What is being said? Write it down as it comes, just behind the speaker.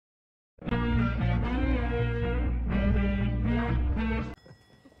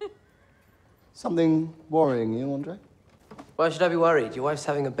Something worrying you, Andre? Why should I be worried? Your wife's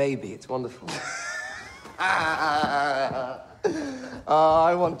having a baby. It's wonderful. I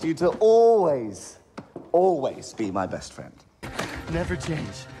want you to always be my best friend. Never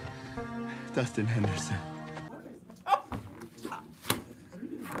change. Dustin Henderson.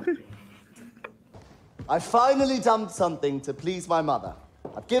 I finally done something to please my mother.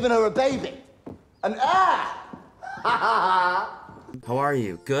 I've given her a baby. An heir! How are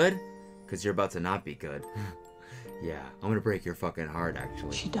you? Good? Because you're about to not be good. Yeah, I'm gonna break your fucking heart,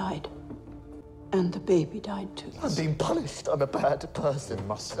 actually. She died. And the baby died too. I'm being punished. I'm a bad person.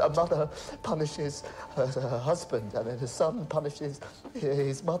 A mother punishes her husband, and then a son punishes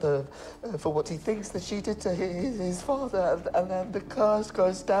his mother for what he thinks that she did to his father. And then the curse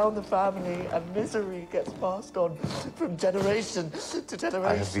goes down the family, and misery gets passed on from generation to generation.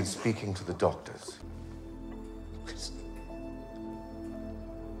 I have been speaking to the doctors.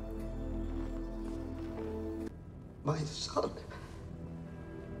 My son.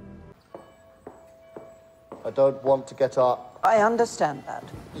 I don't want to get up. I understand that.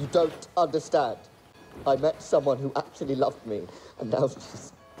 You don't understand. I met someone who actually loved me, and now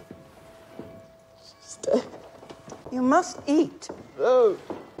she's dead. You must eat. No.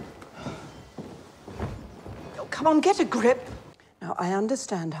 Oh, come on, get a grip. Now, I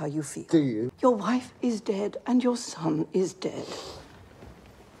understand how you feel. Do you? Your wife is dead and your son is dead.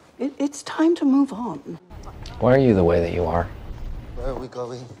 It's time to move on. Why are you the way that you are? Where are we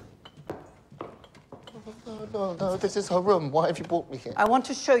going? No, this is her room. Why have you brought me here? I want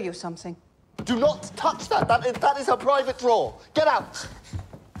to show you something. Do not touch that. That is her private drawer. Get out!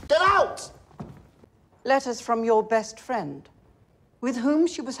 Get out! Letters from your best friend, with whom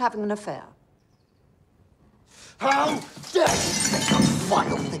she was having an affair. How dare you say such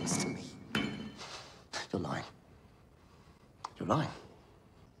vile things to me? You're lying. You're lying.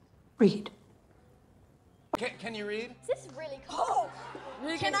 Read. Can you read? This is really cool.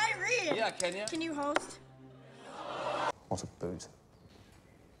 Oh, can I read? Yeah, can you? Can you host? What a booze.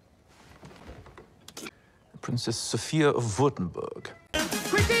 Princess Sophia of Württemberg.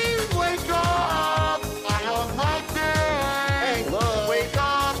 Chrissy, wake up! I am happy! Hey, wake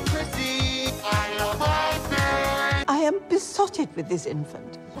up, Chrissy! I am happy! I am besotted with this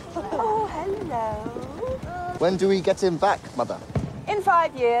infant. Oh, hello. When do we get him back, Mother? In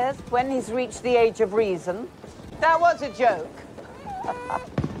 5 years, when he's reached the age of reason. That was a joke.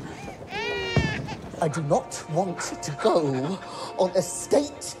 I do not want to go on a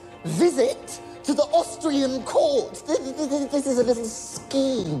state visit to the Austrian court. This is a little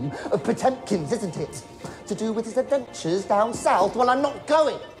scheme of Potemkin's, isn't it? To do with his adventures down south. Well, I'm not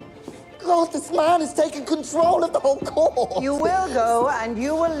going. God, this man has taken control of the whole court. You will go, and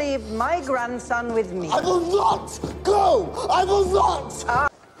you will leave my grandson with me. I will not go! I will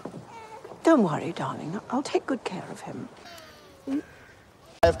not! Don't worry, darling. I'll take good care of him.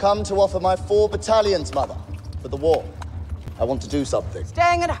 I have come to offer my 4 battalions, Mother, for the war. I want to do something.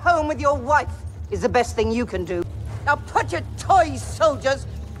 Staying at home with your wife is the best thing you can do. Now put your toy soldiers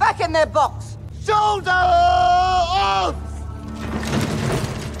back in their box. Shoulder off!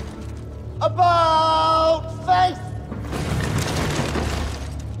 About face!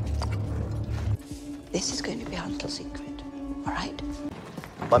 This is going to be our little secret, all right?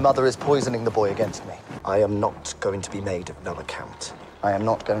 My mother is poisoning the boy against me. I am not going to be made of no account. I am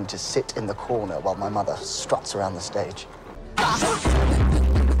not going to sit in the corner while my mother struts around the stage.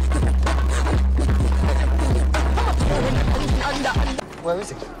 Where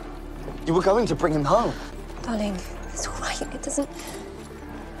is he? You were going to bring him home. Darling, it's all right. It doesn't...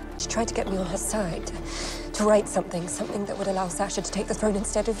 She tried to get me on her side, to write something that would allow Sasha to take the throne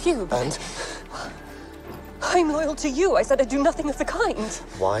instead of you. And? I'm loyal to you. I said I'd do nothing of the kind.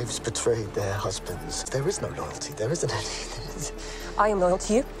 Wives betrayed their husbands. There is no loyalty. There isn't any. I am loyal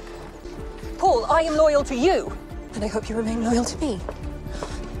to you. Paul, I am loyal to you. And I hope you remain loyal to me.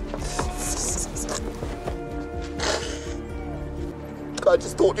 I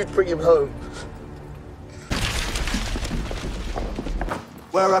just thought you'd bring him home.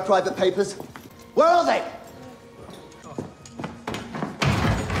 Where are our private papers? Where are they?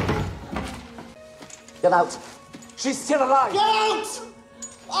 Get out. She's still alive. Get out!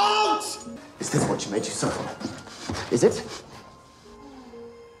 Out! Is this what you made you suffer? Is it?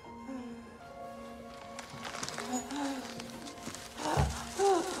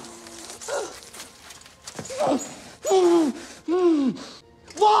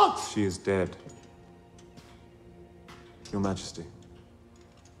 What? She is dead. Your Majesty.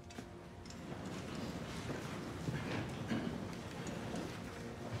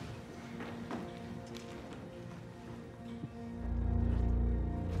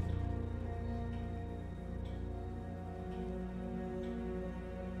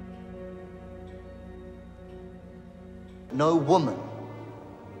 No woman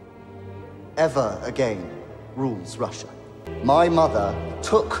ever again rules Russia. My mother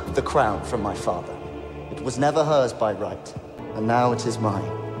took the crown from my father. It was never hers by right, and now it is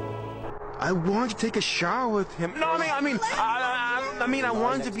mine. I wanted to take a shower with him. No, I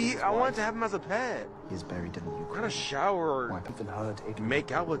wanted to have him as a pet. He is buried in Ukraine. What kind of shower or I've even heard it.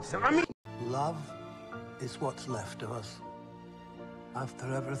 make out with him? Love is what's left of us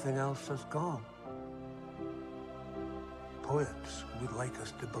after everything else has gone. Poets would like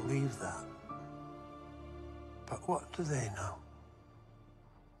us to believe that. But what do they know?